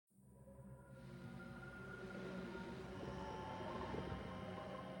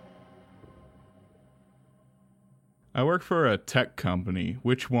I work for a tech company.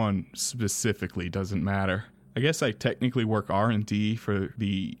 Which one specifically doesn't matter. I guess I technically work R&D for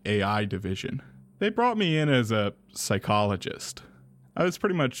the AI division. They brought me in as a psychologist. I was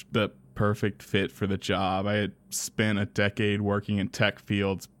pretty much the perfect fit for the job. I had spent a decade working in tech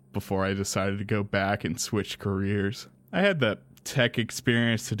fields before I decided to go back and switch careers. I had the tech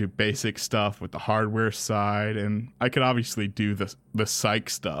experience to do basic stuff with the hardware side, and I could obviously do the psych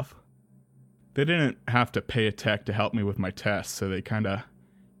stuff. They didn't have to pay a tech to help me with my tests, so they kind of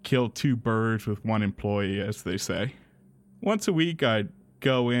killed two birds with one employee, as they say. Once a week, I'd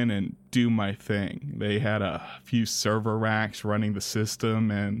go in and do my thing. They had a few server racks running the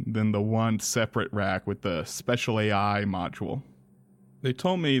system, and then the one separate rack with the special AI module. They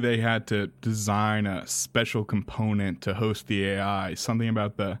told me they had to design a special component to host the AI, something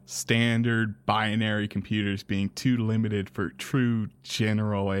about the standard binary computers being too limited for true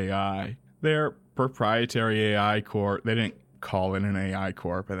general AI. Their proprietary AI core, they didn't call it an AI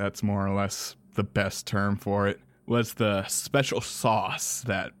core, but that's more or less the best term for it, was the special sauce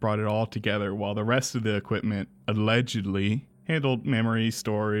that brought it all together, while the rest of the equipment allegedly handled memory,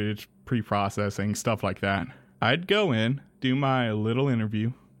 storage, pre-processing, stuff like that. I'd go in, do my little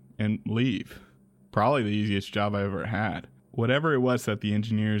interview, and leave. Probably the easiest job I ever had. Whatever it was that the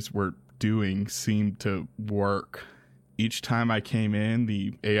engineers were doing seemed to work. Each time I came in,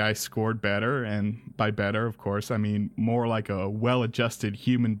 the AI scored better, and by better, of course, I mean more like a well-adjusted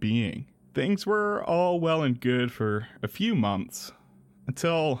human being. Things were all well and good for a few months,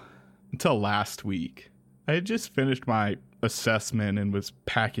 until last week. I had just finished my assessment and was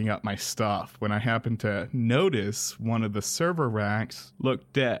packing up my stuff when I happened to notice one of the server racks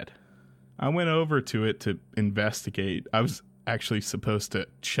looked dead. I went over to it to investigate. I was actually supposed to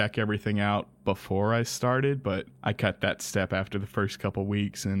check everything out before I started, but I cut that step after the first couple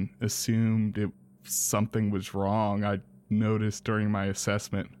weeks and assumed something was wrong. I noticed during my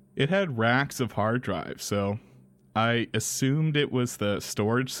assessment it had racks of hard drives, so I assumed it was the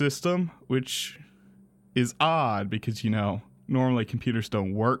storage system, which is odd because, normally computers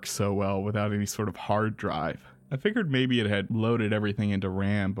don't work so well without any sort of hard drive. I figured maybe it had loaded everything into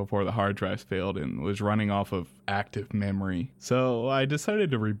RAM before the hard drives failed and was running off of active memory. So I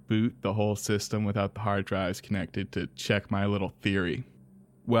decided to reboot the whole system without the hard drives connected to check my little theory.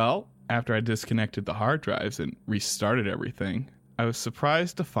 Well, after I disconnected the hard drives and restarted everything, I was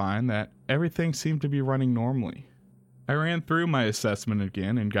surprised to find that everything seemed to be running normally. I ran through my assessment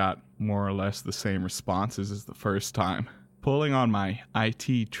again and got more or less the same responses as the first time. Pulling on my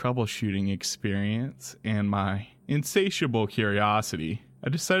IT troubleshooting experience and my insatiable curiosity, I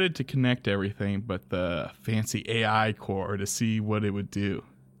decided to connect everything but the fancy AI core to see what it would do.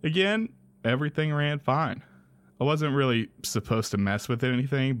 Again, everything ran fine. I wasn't really supposed to mess with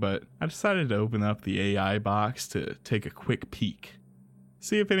anything, but I decided to open up the AI box to take a quick peek.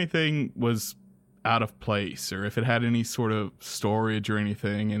 See if anything was out of place or if it had any sort of storage or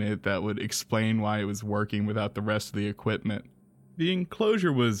anything in it that would explain why it was working without the rest of the equipment. The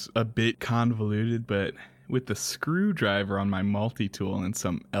enclosure was a bit convoluted, but with the screwdriver on my multi-tool and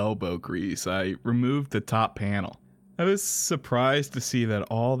some elbow grease, I removed the top panel. I was surprised to see that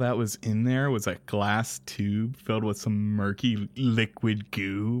all that was in there was a glass tube filled with some murky liquid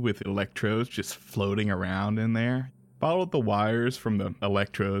goo with electrodes just floating around in there. Followed the wires from the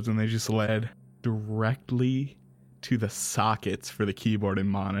electrodes and they just led directly to the sockets for the keyboard and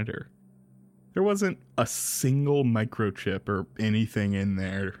monitor. There wasn't a single microchip or anything in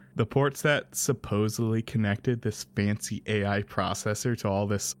there. The ports that supposedly connected this fancy AI processor to all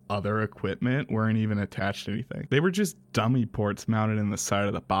this other equipment weren't even attached to anything. They were just dummy ports mounted in the side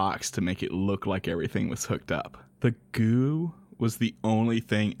of the box to make it look like everything was hooked up. The goo was the only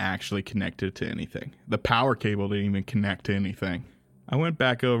thing actually connected to anything. The power cable didn't even connect to anything. I went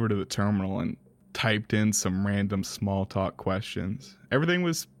back over to the terminal and typed in some random small talk questions. Everything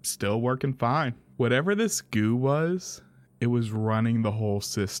was still working fine. Whatever this goo was, it was running the whole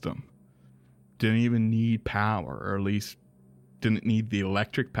system. Didn't even need power, or at least didn't need the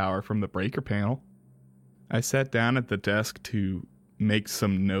electric power from the breaker panel. I sat down at the desk to make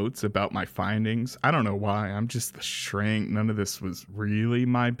some notes about my findings. I don't know why, I'm just the shrink. None of this was really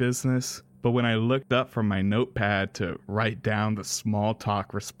my business. But when I looked up from my notepad to write down the small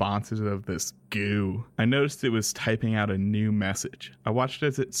talk responses of this goo, I noticed it was typing out a new message. I watched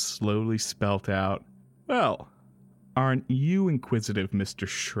as it slowly spelt out, "Well, aren't you inquisitive, Mr.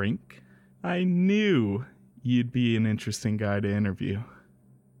 Shrink? I knew you'd be an interesting guy to interview."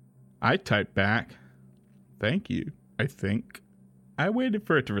 I typed back, "Thank you, I think." I waited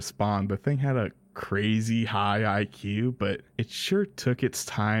for it to respond. The thing had a crazy high IQ, but it sure took its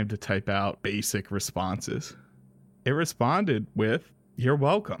time to type out basic responses. It responded with, "You're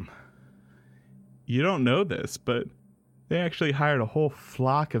welcome. You don't know this, but they actually hired a whole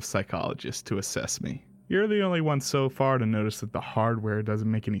flock of psychologists to assess me. You're the only one so far to notice that the hardware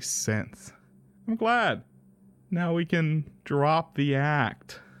doesn't make any sense. I'm glad. Now we can drop the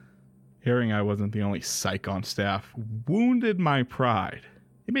act." Hearing I wasn't the only psych on staff wounded my pride.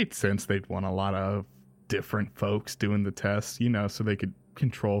 It made sense they'd want a lot of different folks doing the tests, so they could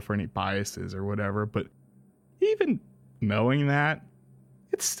control for any biases or whatever, but even knowing that,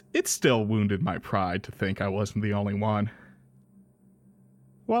 it still wounded my pride to think I wasn't the only one.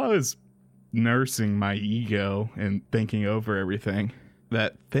 While I was nursing my ego and thinking over everything,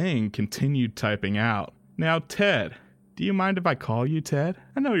 that thing continued typing out. "Now, Ted, do you mind if I call you Ted?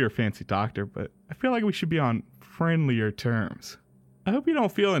 I know you're a fancy doctor, but I feel like we should be on friendlier terms. I hope you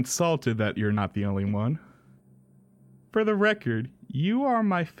don't feel insulted that you're not the only one. For the record, you are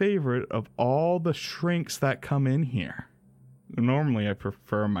my favorite of all the shrinks that come in here." Normally, I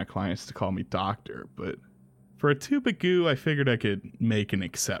prefer my clients to call me doctor, but for a tube of goo, I figured I could make an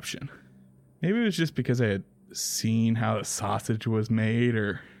exception. Maybe it was just because I had seen how the sausage was made,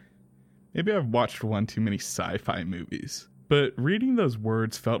 or maybe I've watched one too many sci-fi movies. But reading those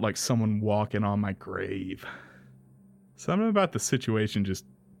words felt like someone walking on my grave. Something about the situation just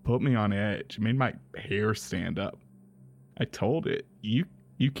put me on edge. It made my hair stand up. I told it, you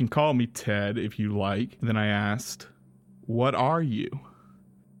can call me Ted if you like. Then I asked, "What are you?"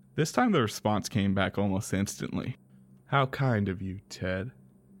 This time the response came back almost instantly. "How kind of you, Ted.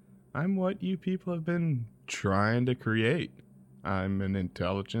 I'm what you people have been trying to create. I'm an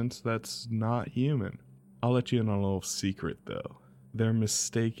intelligence that's not human. I'll let you in on a little secret, though. They're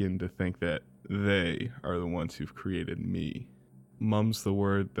mistaken to think that they are the ones who've created me. Mum's the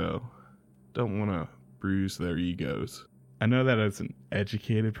word, though. Don't want to bruise their egos." I know that as an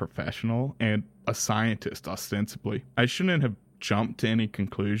educated professional and a scientist, ostensibly, I shouldn't have jumped to any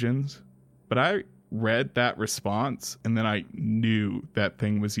conclusions, but I read that response and then I knew that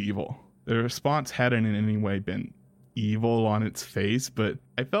thing was evil. The response hadn't in any way been evil on its face, but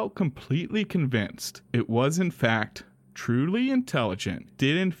I felt completely convinced it was in fact truly intelligent,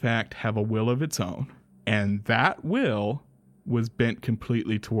 did in fact have a will of its own, and that will was bent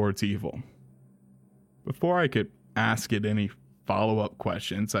completely towards evil. Before I could ask it any follow-up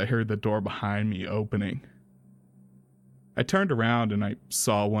questions, I heard the door behind me opening. I turned around and I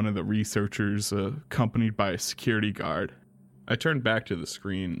saw one of the researchers accompanied by a security guard. I turned back to the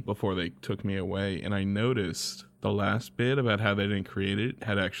screen before they took me away, and I noticed the last bit about how they didn't create it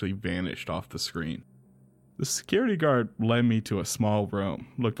had actually vanished off the screen. The security guard led me to a small room.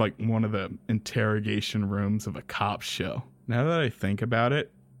 Looked like one of the interrogation rooms of a cop show. Now that I think about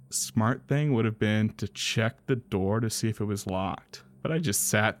it, smart thing would have been to check the door to see if it was locked. But I just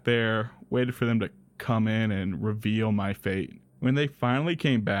sat there, waited for them to come in and reveal my fate. When they finally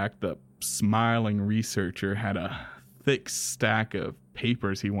came back, the smiling researcher had a thick stack of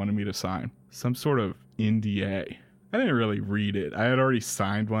papers he wanted me to sign. Some sort of NDA. I didn't really read it. I had already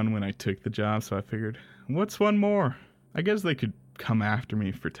signed one when I took the job, so I figured, what's one more? I guess they could come after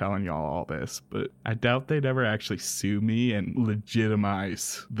me for telling y'all all this, but I doubt they'd ever actually sue me and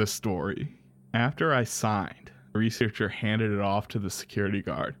legitimize the story. After I signed, the researcher handed it off to the security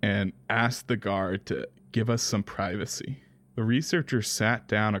guard and asked the guard to give us some privacy. The researcher sat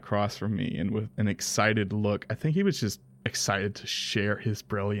down across from me, and with an excited look, I think he was just excited to share his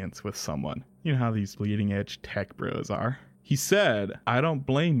brilliance with someone. You know how these bleeding edge tech bros are. He said, "I don't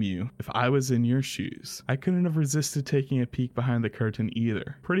blame you. If I was in your shoes, I couldn't have resisted taking a peek behind the curtain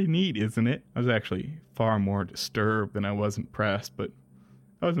either." Pretty neat, isn't it? I was actually far more disturbed than I was impressed, but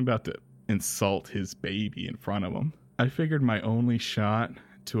I wasn't about to insult his baby in front of him. I figured my only shot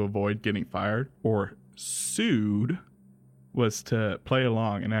to avoid getting fired or sued was to play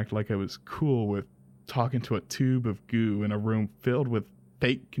along and act like I was cool with talking to a tube of goo in a room filled with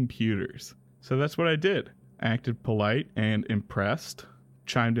fake computers. So that's what I did. Acted polite and impressed,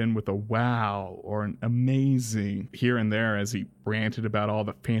 chimed in with a wow or an amazing here and there as he ranted about all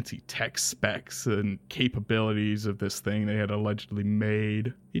the fancy tech specs and capabilities of this thing they had allegedly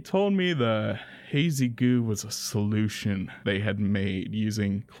made. He told me the hazy goo was a solution they had made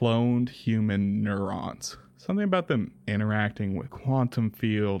using cloned human neurons. Something about them interacting with quantum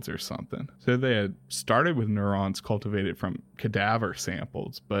fields or something. So they had started with neurons cultivated from cadaver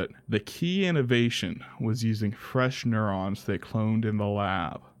samples, but the key innovation was using fresh neurons they cloned in the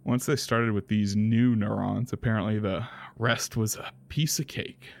lab. Once they started with these new neurons, apparently the rest was a piece of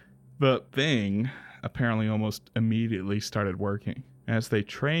cake. The thing apparently almost immediately started working. As they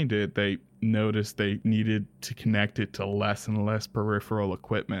trained it, they noticed they needed to connect it to less and less peripheral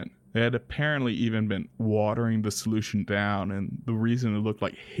equipment. They had apparently even been watering the solution down, and the reason it looked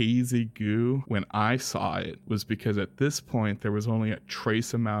like hazy goo when I saw it was because at this point there was only a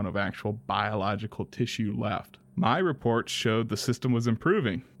trace amount of actual biological tissue left. My reports showed the system was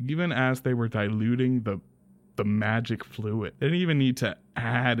improving, even as they were diluting the magic fluid. They didn't even need to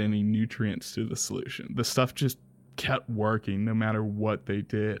add any nutrients to the solution. The stuff just kept working no matter what they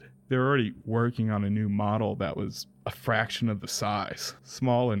did. They were already working on a new model that was a fraction of the size,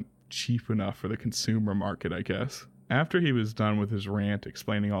 small and cheap enough for the consumer market, I guess. After he was done with his rant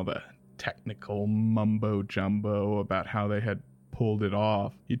explaining all the technical mumbo jumbo about how they had pulled it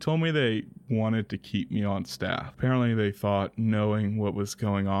off, he told me they wanted to keep me on staff. Apparently they thought knowing what was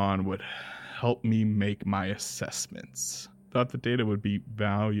going on would help me make my assessments. Thought the data would be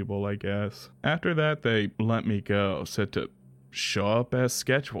valuable, I guess. After that, they let me go, said to show up as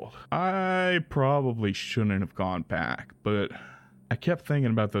scheduled. I probably shouldn't have gone back, but I kept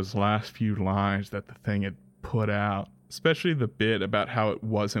thinking about those last few lines that the thing had put out, especially the bit about how it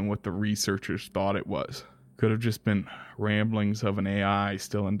wasn't what the researchers thought it was. Could have just been ramblings of an AI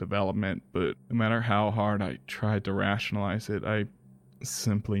still in development, but no matter how hard I tried to rationalize it, I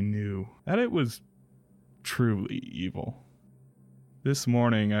simply knew that it was truly evil. This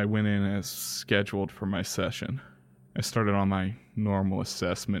morning I went in as scheduled for my session. I started on my normal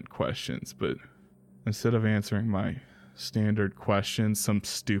assessment questions, but instead of answering my standard questions, some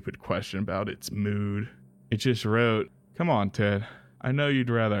stupid question about its mood, it just wrote, "Come on, Ted. I know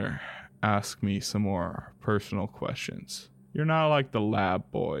you'd rather ask me some more personal questions. You're not like the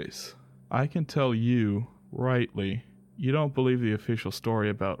lab boys. I can tell you, rightly, you don't believe the official story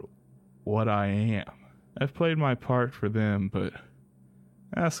about what I am. I've played my part for them, but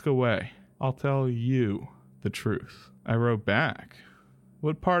ask away. I'll tell you the truth." I wrote back,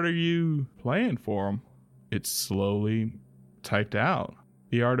 "What part are you playing for them?" It slowly typed out,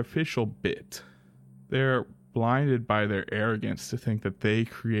 "The artificial bit. They're blinded by their arrogance to think that they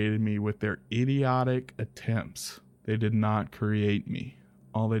created me with their idiotic attempts. They did not create me.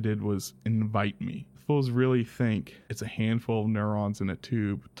 All they did was invite me. Fools really think it's a handful of neurons in a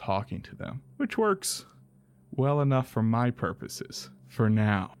tube talking to them, which works well enough for my purposes, for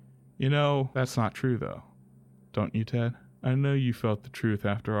now. You know, that's not true though. Don't you, Ted? I know you felt the truth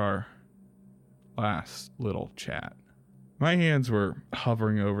after our last little chat." My hands were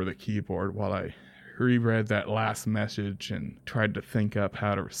hovering over the keyboard while I reread that last message and tried to think up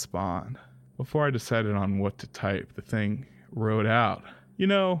how to respond. Before I decided on what to type, the thing wrote out, "You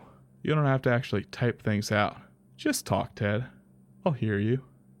know, you don't have to actually type things out. Just talk, Ted. I'll hear you."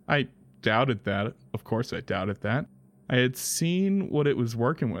 I doubted that. Of course I doubted that. I had seen what it was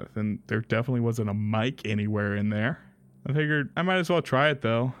working with, and there definitely wasn't a mic anywhere in there. I figured I might as well try it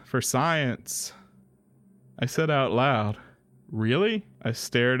though, for science. I said out loud, "Really?" I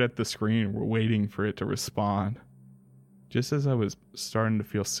stared at the screen, waiting for it to respond. Just as I was starting to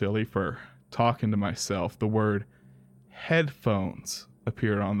feel silly for talking to myself, the word headphones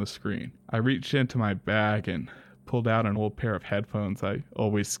appeared on the screen. I reached into my bag and pulled out an old pair of headphones I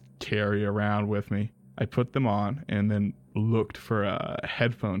always carry around with me. I put them on and then looked for a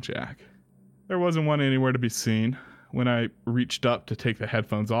headphone jack. There wasn't one anywhere to be seen. When I reached up to take the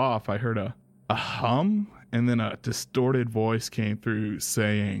headphones off, I heard a hum, and then a distorted voice came through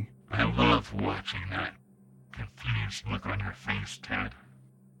saying, "I love watching that confused look on your face, Ted."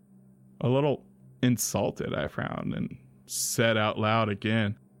 A little insulted, I frowned and said out loud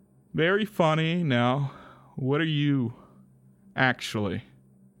again, "Very funny. Now, what are you actually?"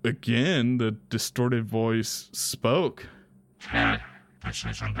 Again, the distorted voice spoke. "Ted, this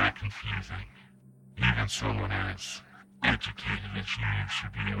isn't that confusing. Even someone as educated as you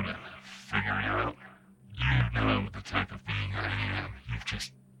should be able to figure it out. You know the type of being I am. You've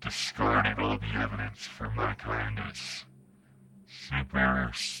just discarded all the evidence for my kind as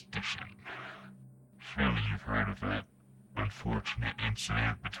superstition. Surely you've heard of that unfortunate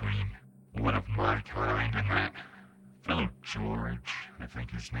incident between one of my kind and that fellow George, I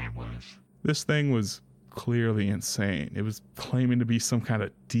think his name was." This thing was clearly insane. It was claiming to be some kind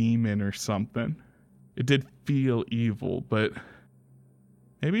of demon or something. It did feel evil, but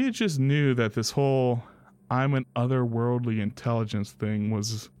maybe it just knew that this whole I'm an otherworldly intelligence thing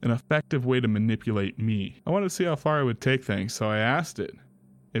was an effective way to manipulate me. I wanted to see how far I would take things, so I asked it,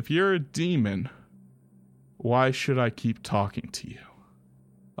 "If you're a demon, why should I keep talking to you?"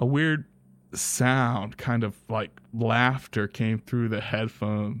 A weird sound, kind of like laughter, came through the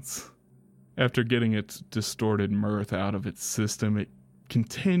headphones. After getting its distorted mirth out of its system, it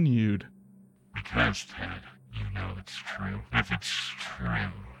continued, "Because, Ted, you know it's true. If it's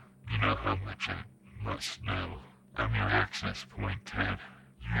true, you know how much I must know. I'm your access point, Ted.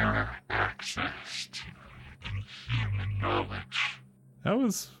 your access to inhuman knowledge. That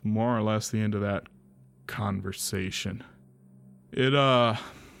was more or less the end of that conversation. It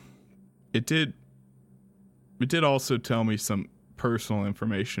did also tell me some personal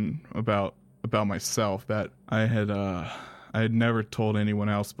information about myself that I had never told anyone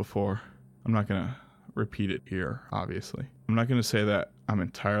else before. I'm not gonna repeat it here, obviously. I'm not gonna say that I'm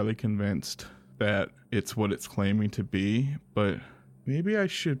entirely convinced that it's what it's claiming to be, but maybe I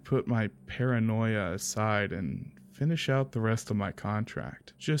should put my paranoia aside and finish out the rest of my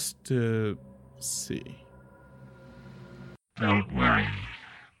contract, just to see. Don't worry,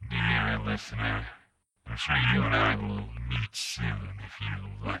 dear listener. I'm sure you and I will meet soon if you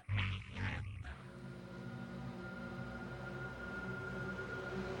let me in.